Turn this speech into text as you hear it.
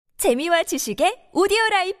재미와 지식의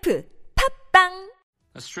오디오라이프 팝빵.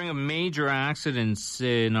 A string of major accidents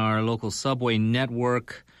in our local subway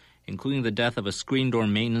network, including the death of a screen door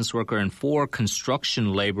maintenance worker and 4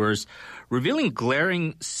 construction laborers, revealing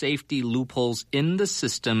glaring safety loopholes in the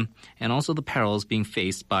system and also the perils being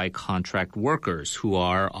faced by contract workers who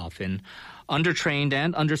are often undertrained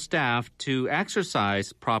and understaffed to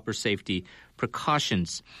exercise proper safety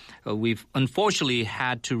precautions. We've unfortunately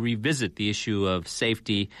had to revisit the issue of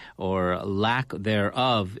safety or lack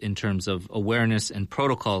thereof in terms of awareness and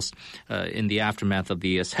protocols in the aftermath of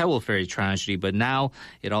the Sewol ferry tragedy. But now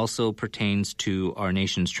it also pertains to our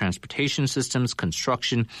nation's transportation systems,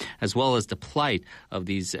 construction, as well as the plight of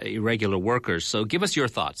these irregular workers. So give us your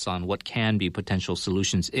thoughts on what can be potential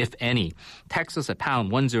solutions, if any. Text us at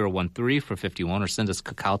pound 1013 for 51 or send us a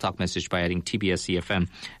Kakao Talk message by adding TBS EFM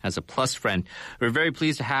as a plus friend. We're very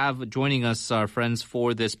pleased to have joining us our friends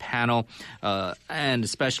for this panel, and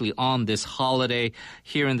especially on this holiday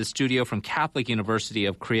here in the studio from Catholic University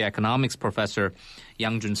of Korea Economics, Professor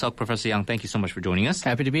Yang Jun-seok. Professor Yang, thank you so much for joining us.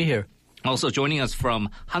 Happy to be here. Also joining us from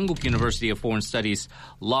Hankuk University of Foreign Studies,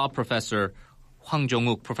 Law Professor Hwang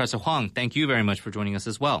Jong-uk. Professor Hwang, thank you very much for joining us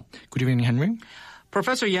as well. Good evening, Henry.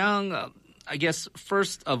 Professor Yang, I guess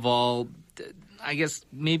first of all, I guess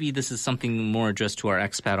maybe this is something more addressed to our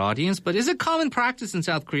expat audience, but is it common practice in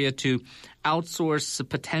South Korea to outsource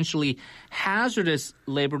potentially hazardous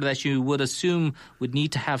labor that you would assume would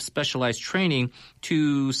need to have specialized training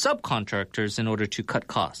to subcontractors in order to cut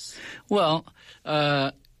costs? Well,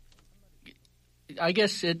 I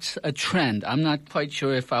guess it's a trend. I'm not quite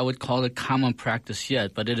sure if I would call it common practice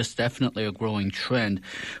yet, but it is definitely a growing trend.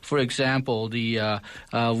 For example, we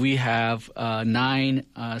have 9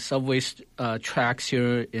 subway tracks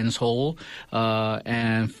here in Seoul,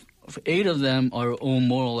 and 8 of them are owned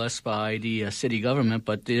more or less by the city government,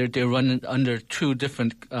 but they're run under 2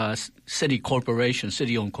 different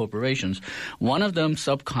city-owned corporations. One of them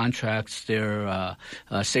subcontracts their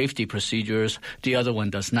safety procedures. The other one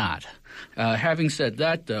does not. Having said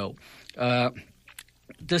that, though,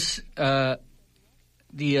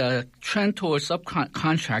 the trend towards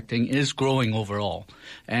subcontracting is growing overall,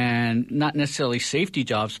 and not necessarily safety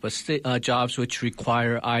jobs, but jobs which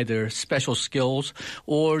require either special skills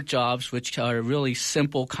or jobs which are really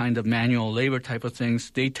simple kind of manual labor type of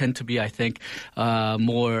things. They tend to be, I think,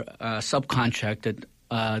 more subcontracted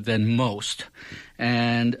than most.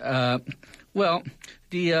 And,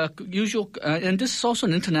 the usual, and this is also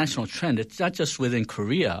an international trend. It's not just within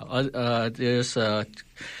Korea. There's a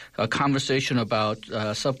conversation about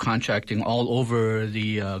subcontracting all over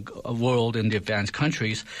the world in the advanced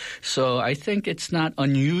countries. So I think it's not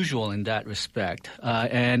unusual in that respect.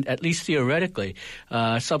 And at least theoretically,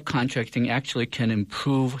 subcontracting actually can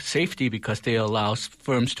improve safety because they allow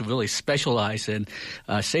firms to really specialize in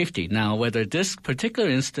safety. Now, whether this particular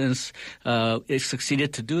instance is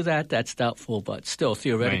succeeded to do that, that's doubtful, but still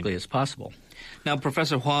theoretically it's possible. Now,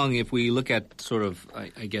 Professor Hwang, if we look at sort of,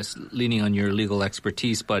 I guess, leaning on your legal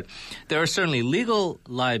expertise, but there are certainly legal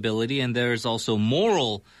liability and there's also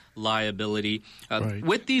moral liability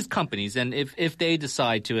with these companies. And if they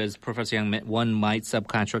decide to, as Professor Yang meant, one might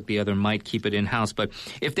subcontract, the other might keep it in-house. But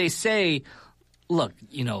if they say, look,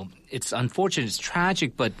 it's unfortunate, it's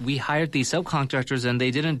tragic, but we hired these subcontractors and they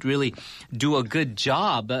didn't really do a good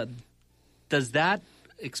job, does that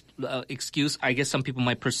excuse, I guess some people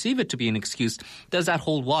might perceive it to be an excuse, does that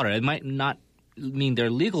hold water? It might not mean they're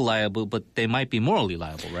legal liable, but they might be morally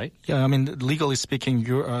liable, right? Yeah, I mean, legally speaking,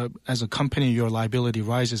 as a company, your liability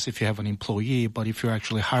rises if you have an employee, but if you're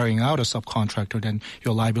actually hiring out a subcontractor, then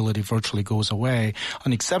your liability virtually goes away.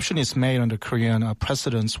 An exception is made under Korean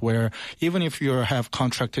precedents where even if you have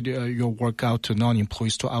contracted your work out to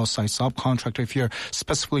non-employees to outside subcontractor, if you're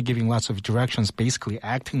specifically giving lots of directions, basically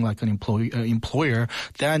acting like an employer,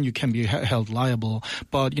 then you can be held liable.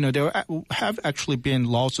 But, there have actually been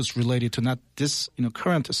lawsuits related to not this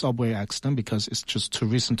current subway accident because it's just too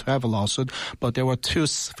recent to have a lawsuit, but there were 2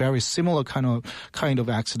 very similar kind of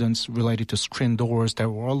accidents related to screen doors. There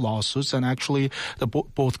were lawsuits, and actually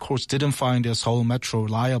both courts didn't find the Seoul Metro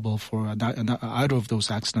liable for either of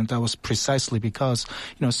those accidents. That was precisely because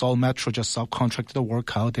Seoul Metro just subcontracted the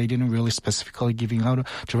work out. They didn't really specifically giving out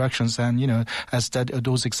directions, and as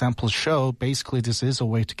those examples show, basically this is a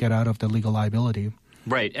way to get out of the legal liability.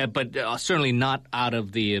 Right, but certainly not out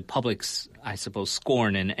of the public's I suppose,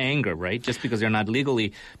 scorn and anger, right? Just because they're not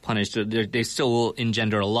legally punished, they still will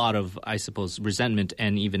engender a lot of, I suppose, resentment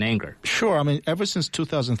and even anger. Sure. I mean, ever since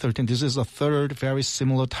 2013, this is a third very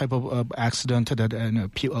similar type of accident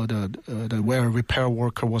that where a repair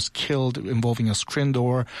worker was killed involving a screen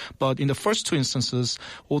door. But in the first two instances,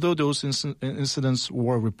 although those incidents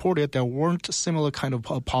were reported, there weren't similar kind of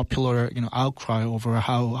popular outcry over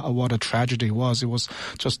what a tragedy was. It was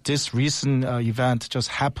just this recent event just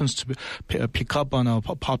happens to pick up on a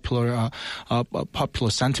popular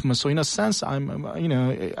sentiment. So in a sense,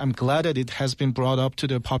 I'm glad that it has been brought up to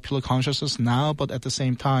the popular consciousness now. But at the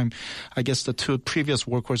same time, I guess the two previous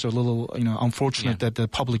workers are a little unfortunate that the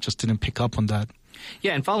public just didn't pick up on that.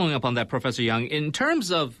 Yeah, and following up on that, Professor Young, in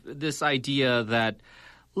terms of this idea that,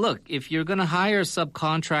 look, if you're going to hire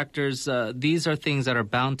subcontractors, these are things that are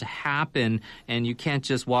bound to happen, and you can't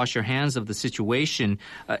just wash your hands of the situation.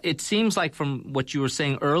 It seems like from what you were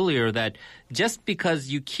saying earlier that just because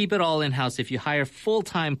you keep it all in-house, if you hire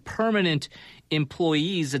full-time permanent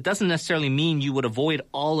employees, it doesn't necessarily mean you would avoid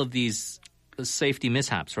all of these safety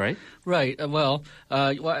mishaps, right? Right. Well,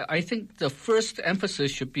 I think the first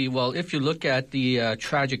emphasis should be, if you look at the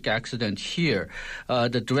tragic accident here,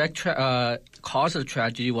 the direct cause of the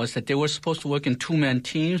tragedy was that they were supposed to work in two-man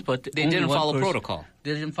teams, but they didn't follow protocol.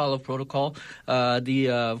 They didn't follow protocol.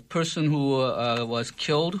 The person who was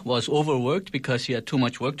killed was overworked because he had too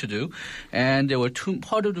much work to do. And there were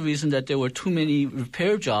part of the reason that there were too many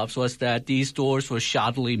repair jobs was that these doors were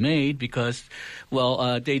shoddily made because,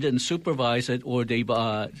 they didn't supervise it or they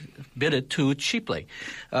bid it too cheaply.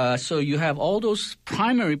 So you have all those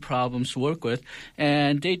primary problems to work with,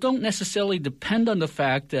 and they don't necessarily depend on the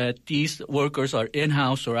fact that these workers are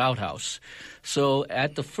in-house or out-house. So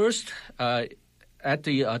at the first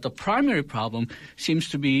the primary problem seems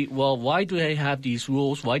to be, why do they have these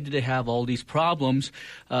rules? Why do they have all these problems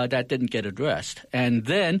that didn't get addressed? And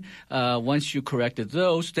then once you corrected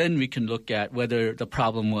those, then we can look at whether the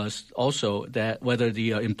problem was also that whether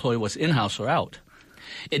the employee was in-house or out.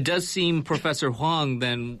 It does seem, Professor Huang,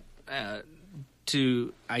 then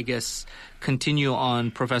to, I guess, continue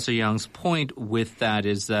on Professor Young's point with that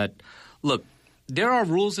is that, look, there are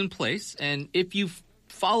rules in place, and if you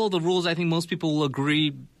follow the rules, I think most people will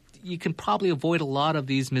agree you can probably avoid a lot of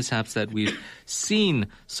these mishaps that we've seen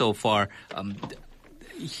so far.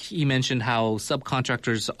 He mentioned how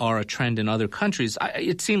subcontractors are a trend in other countries.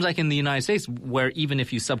 It seems like in the United States, where even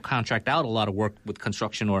if you subcontract out a lot of work with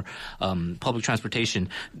construction or public transportation,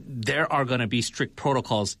 there are going to be strict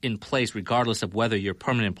protocols in place regardless of whether you're a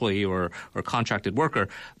permanent employee or contracted worker.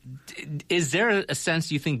 Is there a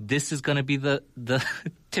sense you think this is going to be the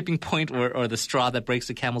tipping point or the straw that breaks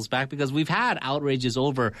the camel's back? Because we've had outrages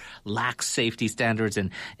over lax safety standards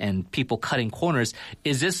and people cutting corners.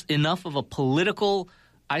 Is this enough of a political,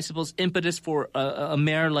 I suppose, impetus for a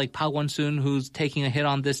mayor like Park Won-soon who's taking a hit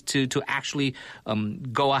on this to actually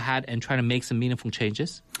go ahead and try to make some meaningful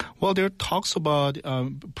changes? Well, there are talks about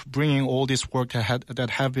bringing all this work that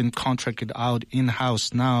have been contracted out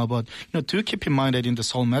in-house now. But do keep in mind that in the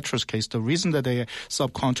Seoul Metro's case, the reason that they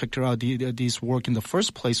subcontracted out these work in the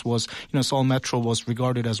first place was, Seoul Metro was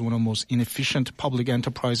regarded as one of the most inefficient public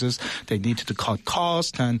enterprises. They needed to cut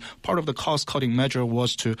costs, and part of the cost-cutting measure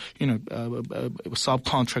was to,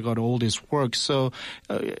 subcontract out all this work. So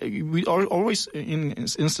we are always in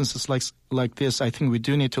instances like this. I think we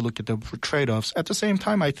do need to look at the trade-offs. At the same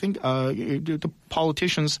time, I think the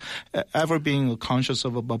politicians ever being conscious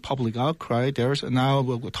of a public outcry, there's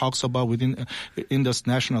now talks about in this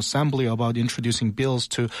National Assembly about introducing bills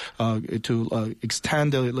to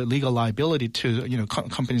extend the legal liability to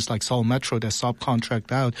companies like Seoul Metro that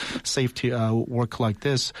subcontract out safety work like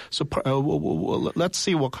this. So let's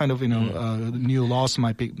see what kind of new laws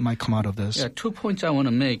might come out of this. Yeah, 2 points I want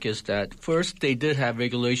to make is that first, they did have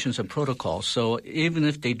regulations and protocols. So even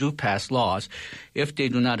if they do pass laws, if they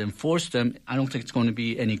do not enforce them, I don't think it's going to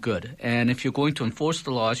be any good. And if you're going to enforce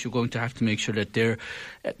the laws, you're going to have to make sure that they're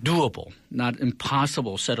doable, not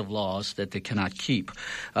impossible set of laws that they cannot keep.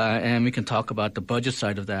 And we can talk about the budget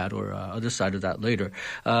side of that or other side of that later.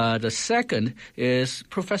 The second is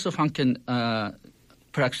Professor Huang can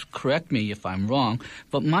perhaps correct me if I'm wrong,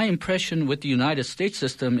 but my impression with the United States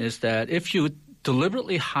system is that if you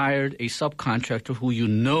deliberately hired a subcontractor who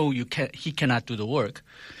he cannot do the work,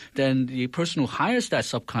 then the person who hires that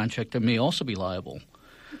subcontractor may also be liable.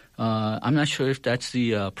 I'm not sure if that's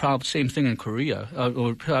the same thing in Korea,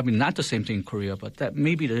 or probably not the same thing in Korea, but that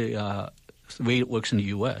may be the the way it works in the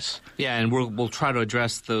U.S. Yeah, and we'll try to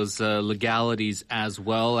address those legalities as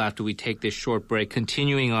well after we take this short break,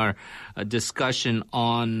 continuing our discussion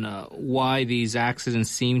on why these accidents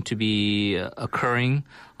seem to be occurring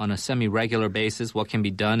on a semi-regular basis, what can be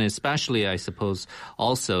done, especially, I suppose,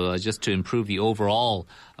 also just to improve the overall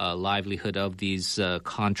livelihood of these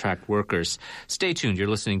contract workers. Stay tuned. You're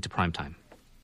listening to Primetime.